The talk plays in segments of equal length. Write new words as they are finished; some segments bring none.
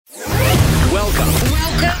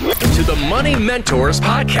to the Money Mentors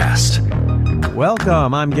Podcast.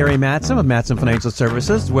 Welcome. I'm Gary Mattson of Mattson Financial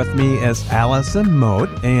Services. With me is Allison Moat.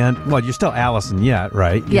 And, well, you're still Allison yet,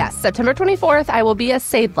 right? Yes. September 24th, I will be a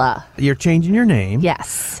Seidla. You're changing your name.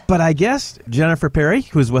 Yes. But I guess Jennifer Perry,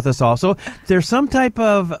 who's with us also, there's some type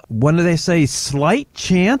of, what do they say, slight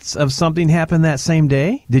chance of something happening that same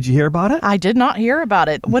day? Did you hear about it? I did not hear about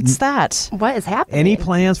it. What's that? What is happening? Any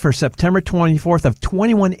plans for September 24th of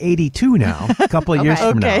 2182 now, a couple of years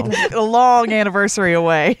from now? A long anniversary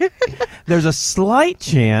away. There's a slight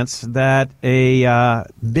chance that a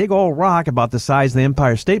big old rock about the size of the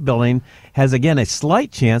Empire State Building has, again, a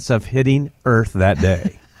slight chance of hitting Earth that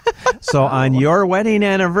day. So on your wedding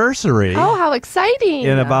anniversary... Oh, how exciting.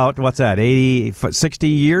 In about, what's that, 60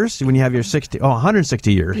 years? When you have your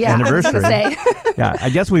 160 year anniversary. Yeah, I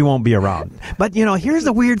guess we won't be around. But, here's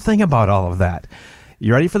the weird thing about all of that.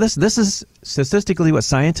 You ready for this? This is statistically what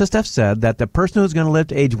scientists have said, that the person who's going to live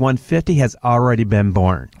to age 150 has already been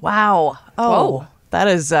born. Wow. Oh, that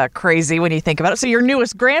is crazy when you think about it. So your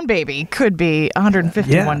newest grandbaby could be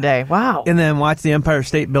 150 one day. Wow. And then watch the Empire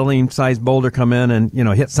State Building sized boulder come in and,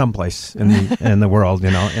 hit someplace in the world,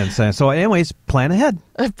 and so anyways, plan ahead.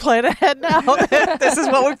 Plan ahead now. This is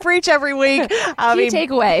what we preach every week. Key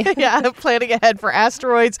takeaway. Yeah, planning ahead for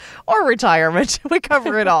asteroids or retirement. We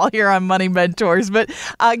cover it all here on Money Mentors. But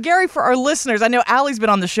Gary, for our listeners, I know Allie's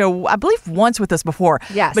been on the show, I believe, once with us before.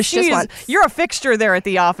 Yes, but just once. You're a fixture there at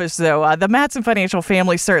the office, though. The Mattson Financial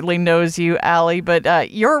family certainly knows you, Allie,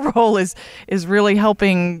 but your role is really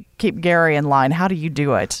helping keep Gary in line. How do you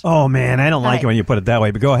do it? Oh, man, I don't like it when you put it that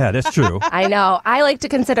way, but go ahead. It's true. I know. I like to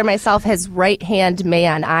consider myself his right-hand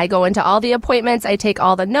man. I go into all the appointments. I take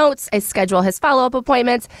all the notes. I schedule his follow-up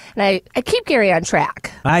appointments, and I keep Gary on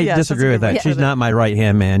track. I disagree with that. She's not my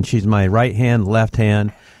right-hand man. She's my right-hand,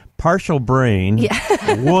 left-hand, partial brain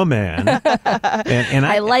woman. And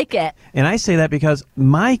I like it. And I say that because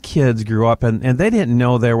my kids grew up and they didn't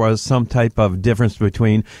know there was some type of difference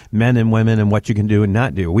between men and women and what you can do and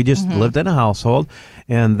not do. We just lived in a household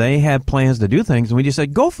and they had plans to do things and we just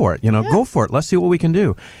said, go for it, go for it. Let's see what we can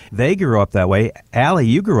do. They grew up that way. Allie,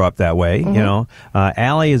 you grew up that way.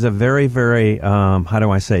 Allie is a very, very,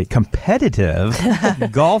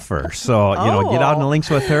 competitive golfer. So, get out in the links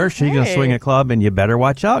with her. She's going to swing a club and you better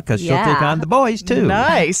watch out because she'll take on the boys too.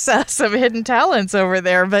 Nice. Some hidden talents over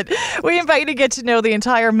there. But we invite you to get to know the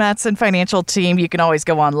entire Mattson Financial team. You can always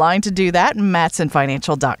go online to do that,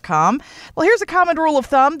 mattsonfinancial.com. Well, here's a common rule of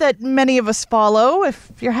thumb that many of us follow.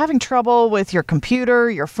 If you're having trouble with your computer,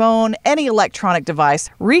 your phone, any electronic device,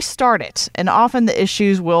 restart it. And often the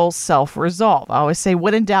issues will self-resolve. I always say,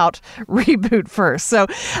 when in doubt, reboot first. So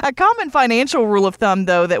a common financial rule of thumb,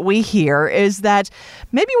 though, that we hear is that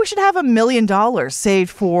maybe we should have $1 million saved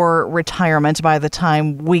for retirement by the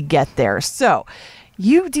time we get there. So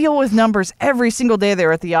you deal with numbers every single day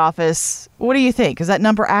there at the office. What do you think? Is that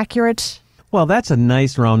number accurate? Well, that's a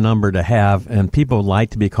nice round number to have, and people like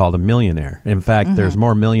to be called a millionaire. In fact, there's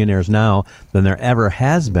more millionaires now than there ever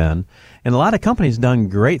has been. And a lot of companies done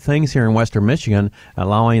great things here in Western Michigan,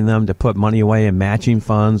 allowing them to put money away in matching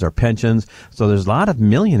funds or pensions. So there's a lot of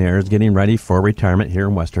millionaires getting ready for retirement here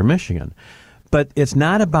in Western Michigan. But it's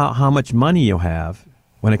not about how much money you have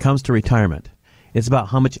when it comes to retirement. It's about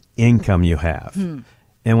how much income you have. And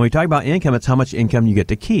when we talk about income, it's how much income you get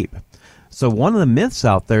to keep. So one of the myths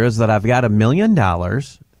out there is that I've got $1 million,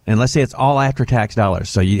 and let's say it's all after-tax dollars,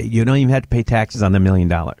 so you don't even have to pay taxes on the $1 million.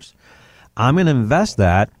 I'm going to invest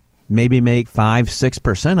that, maybe make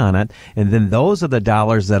 5-6% on it, and then those are the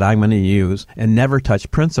dollars that I'm going to use and never touch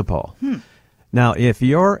principal. Now, if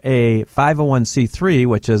you're a 501c3,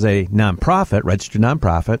 which is a nonprofit, registered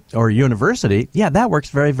nonprofit, or university, that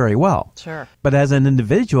works very, very well. Sure. But as an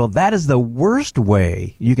individual, that is the worst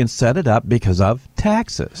way you can set it up because of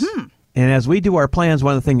taxes. And as we do our plans,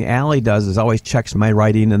 one of the things Allie does is always checks my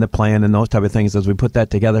writing and the plan and those type of things as we put that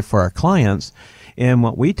together for our clients. And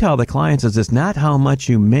what we tell the clients is it's not how much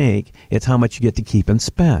you make, it's how much you get to keep and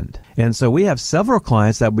spend. And so we have several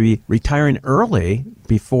clients that will be retiring early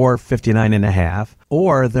before 59 and a half,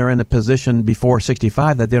 or they're in a position before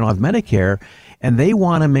 65 that they don't have Medicare, and they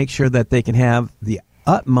want to make sure that they can have the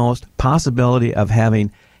utmost possibility of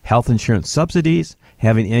having health insurance subsidies,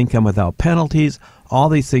 having income without penalties. All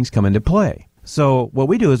these things come into play. So what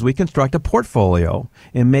we do is we construct a portfolio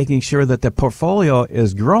and making sure that the portfolio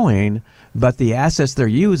is growing, but the assets they're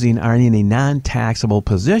using are in a non-taxable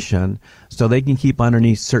position so they can keep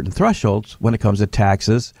underneath certain thresholds when it comes to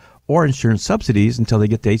taxes or insurance subsidies until they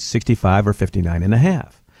get to age 65 or 59 and a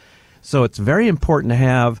half. So it's very important to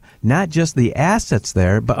have not just the assets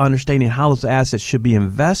there, but understanding how those assets should be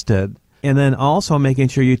invested And then also making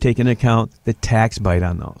sure you take into account the tax bite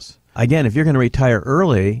on those. Again, if you're going to retire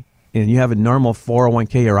early and you have a normal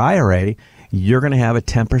 401k or IRA, you're going to have a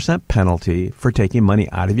 10% penalty for taking money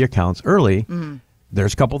out of your accounts early.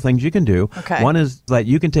 There's a couple things you can do. Okay. One is that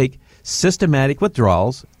you can take systematic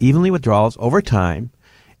withdrawals, evenly withdrawals over time,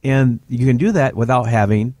 and you can do that without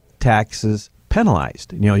having taxes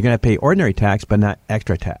penalized. You're going to pay ordinary tax, but not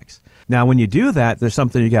extra tax. Now, when you do that, there's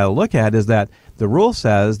something you got to look at is that the rule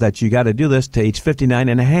says that you got to do this to age 59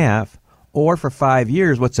 and a half or for 5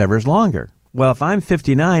 years, whatever is longer. Well, if I'm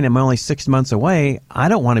 59 and I'm only 6 months away, I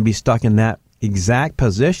don't want to be stuck in that exact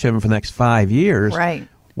position for the next 5 years. Right.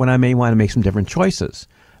 When I may want to make some different choices.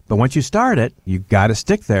 But once you start it, you've got to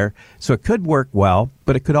stick there. So it could work well,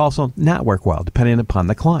 but it could also not work well, depending upon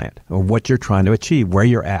the client or what you're trying to achieve, where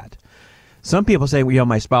you're at. Some people say, well,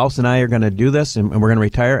 my spouse and I are going to do this and we're going to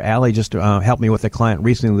retire. Allie just helped me with a client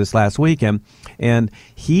recently this last weekend, and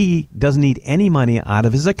he doesn't need any money out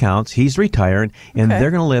of his accounts. He's retired, and they're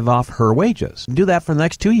going to live off her wages. Do that for the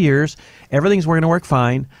next 2 years. Everything's going to work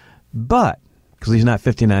fine, but, because he's not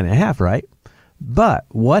 59 and a half, right? But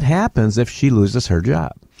what happens if she loses her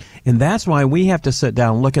job? And that's why we have to sit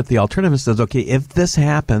down and look at the alternative and says, okay, if this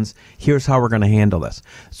happens, here's how we're going to handle this.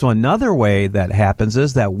 So another way that happens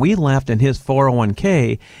is that we left in his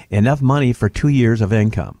 401k enough money for 2 years of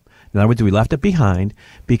income. In other words, we left it behind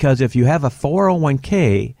because if you have a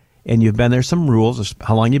 401k and you've been there, some rules,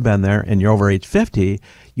 how long you've been there, and you're over age 50,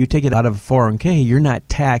 you take it out of a 401k, you're not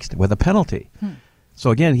taxed with a penalty. So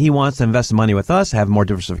again, he wants to invest the money with us, have more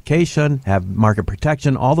diversification, have market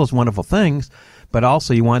protection, all those wonderful things. But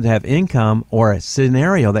also you want to have income or a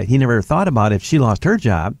scenario that he never thought about if she lost her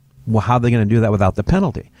job. Well, how are they going to do that without the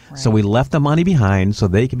penalty? Right. So we left the money behind so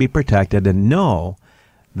they can be protected and know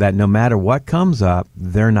that no matter what comes up,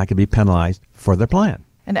 they're not going to be penalized for their plan.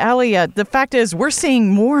 And Allie, the fact is we're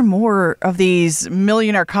seeing more and more of these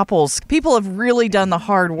millionaire couples. People have really done the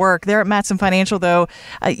hard work. There at Matson Financial, though,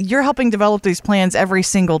 you're helping develop these plans every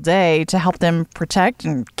single day to help them protect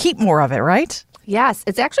and keep more of it, right? Yes,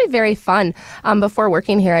 it's actually very fun. Before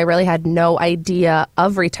working here, I really had no idea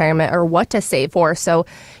of retirement or what to save for. So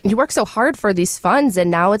you work so hard for these funds,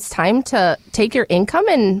 and now it's time to take your income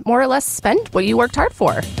and more or less spend what you worked hard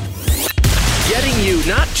for. Getting you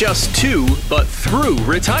not just to, but through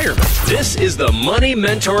retirement. This is the Money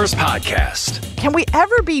Mentors Podcast. Can we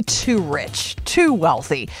ever be too rich, too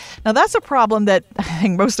wealthy? Now, that's a problem that I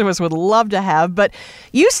think most of us would love to have, but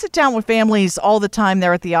you sit down with families all the time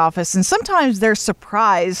there at the office, and sometimes they're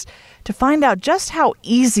surprised to find out just how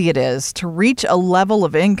easy it is to reach a level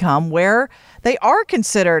of income where they are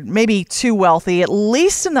considered maybe too wealthy, at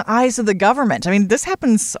least in the eyes of the government. I mean, this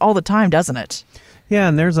happens all the time, doesn't it? Yeah,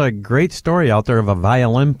 and there's a great story out there of a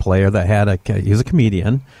violin player that he's a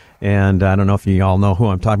comedian, and I don't know if you all know who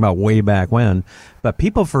I'm talking about way back when, but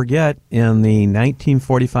people forget in the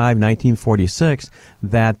 1945, 1946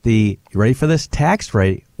 that the, ready for this, tax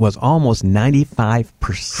rate was almost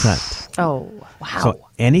 95%. Oh, wow. So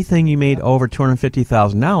anything you made over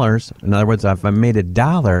 $250,000, in other words, if I made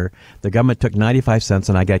 $1, the government took 95 cents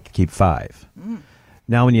and I got to keep 5.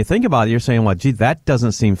 Now, when you think about it, you're saying, well, gee, that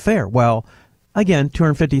doesn't seem fair. Well, again,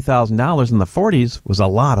 $250,000 in the 40s was a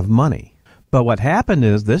lot of money. But what happened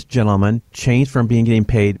is this gentleman changed from getting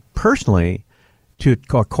paid personally to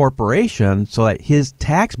a corporation so that his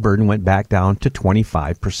tax burden went back down to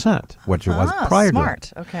 25%, which it was prior smart.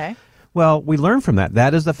 to. Okay. Well, we learned from that.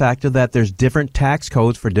 That is the factor that there's different tax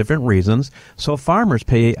codes for different reasons. So farmers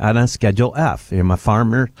pay on a Schedule F. I'm a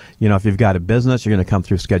farmer. If you've got a business, you're going to come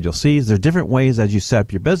through Schedule C's. There's different ways as you set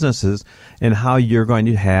up your businesses and how you're going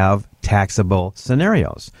to have taxable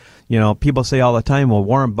scenarios. People say all the time, well,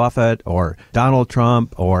 Warren Buffett or Donald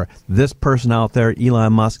Trump or this person out there,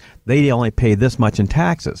 Elon Musk, they only pay this much in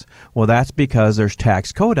taxes. Well, that's because there's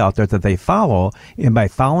tax code out there that they follow. And by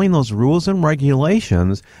following those rules and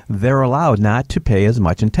regulations, they're allowed not to pay as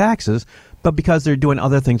much in taxes, but because they're doing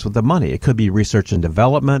other things with the money. It could be research and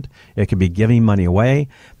development. It could be giving money away.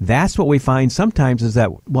 That's what we find sometimes is that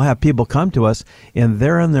we'll have people come to us and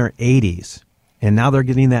they're in their 80s. And now they're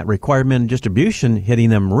getting that requirement and distribution hitting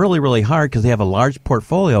them really, really hard because they have a large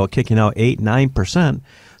portfolio kicking out 8-9%.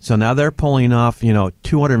 So now they're pulling off,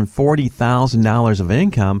 $240,000 of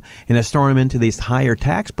income and it's throwing them into these higher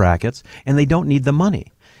tax brackets, and they don't need the money.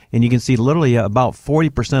 And you can see literally about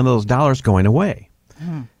 40% of those dollars going away.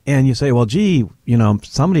 And you say, well, gee,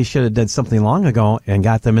 somebody should have done something long ago and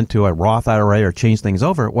got them into a Roth IRA or changed things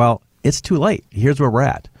over. Well, it's too late. Here's where we're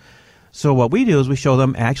at. So what we do is we show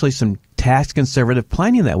them actually some tax conservative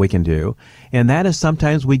planning that we can do. And that is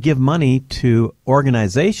sometimes we give money to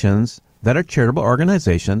organizations that are charitable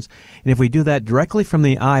organizations. And if we do that directly from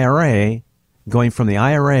the IRA, going from the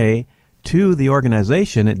IRA to the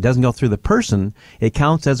organization, it doesn't go through the person. It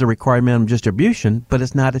counts as a required minimum distribution, but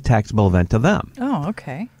it's not a taxable event to them. Oh,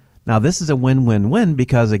 okay. Now, this is a win-win-win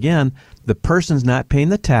because, again, the person's not paying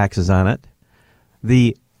the taxes on it.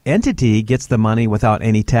 The entity gets the money without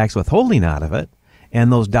any tax withholding out of it.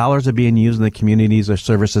 And those dollars are being used in the communities or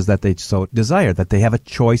services that they so desire, that they have a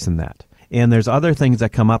choice in that. And there's other things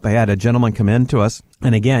that come up. I had a gentleman come in to us,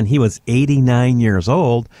 and again, he was 89 years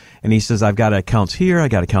old, and he says, I've got accounts here, I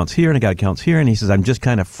got accounts here, and I got accounts here, and he says, I'm just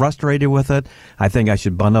kind of frustrated with it. I think I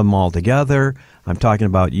should bundle them all together. I'm talking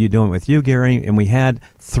about you doing it with you, Gary, and we had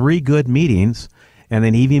 3 good meetings, and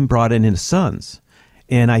then he even brought in his sons.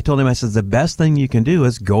 And I told him, I said, the best thing you can do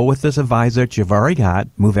is go with this advisor that you've already got,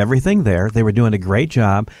 move everything there. They were doing a great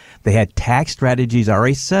job. They had tax strategies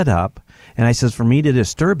already set up. And I says, for me to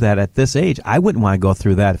disturb that at this age, I wouldn't want to go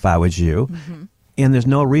through that if I was you. Mm-hmm. And there's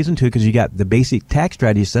no reason to because you got the basic tax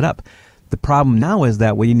strategy set up. The problem now is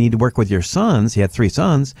that we need to work with your sons. He had 3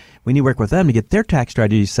 sons. We need to work with them to get their tax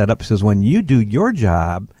strategy set up because when you do your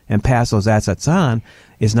job and pass those assets on,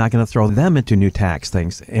 it's not going to throw them into new tax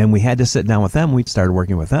things. And we had to sit down with them. We started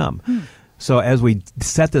working with them. So as we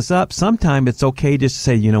set this up, sometimes it's okay just to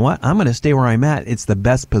say, you know what, I'm going to stay where I'm at. It's the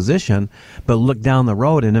best position, but look down the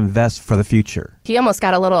road and invest for the future. He almost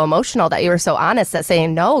got a little emotional that you were so honest that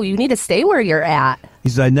saying, no, you need to stay where you're at. He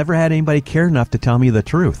said, I never had anybody care enough to tell me the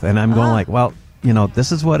truth. And I'm going like, well, you know,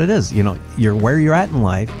 this is what it is. You know, you're where you're at in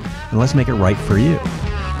life, and let's make it right for you.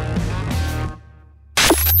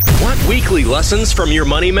 Want weekly lessons from your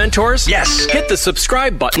money mentors? Yes. Hit the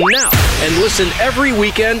subscribe button now and listen every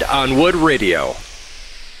weekend on Wood Radio.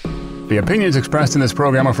 The opinions expressed in this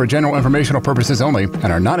program are for general informational purposes only and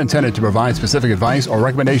are not intended to provide specific advice or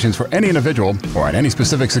recommendations for any individual or on any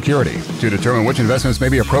specific security. To determine which investments may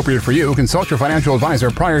be appropriate for you, consult your financial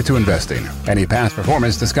advisor prior to investing. Any past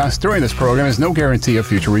performance discussed during this program is no guarantee of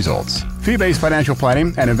future results. Fee-based financial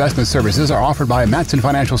planning and investment services are offered by Matson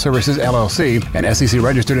Financial Services, LLC, an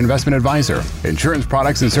SEC-registered investment advisor. Insurance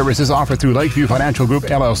products and services offered through Lakeview Financial Group,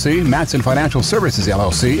 LLC, Matson Financial Services,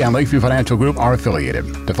 LLC, and Lakeview Financial Group are affiliated.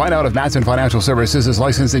 To find out if Matson Financial Services is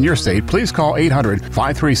licensed in your state, please call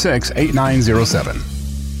 800-536-8907.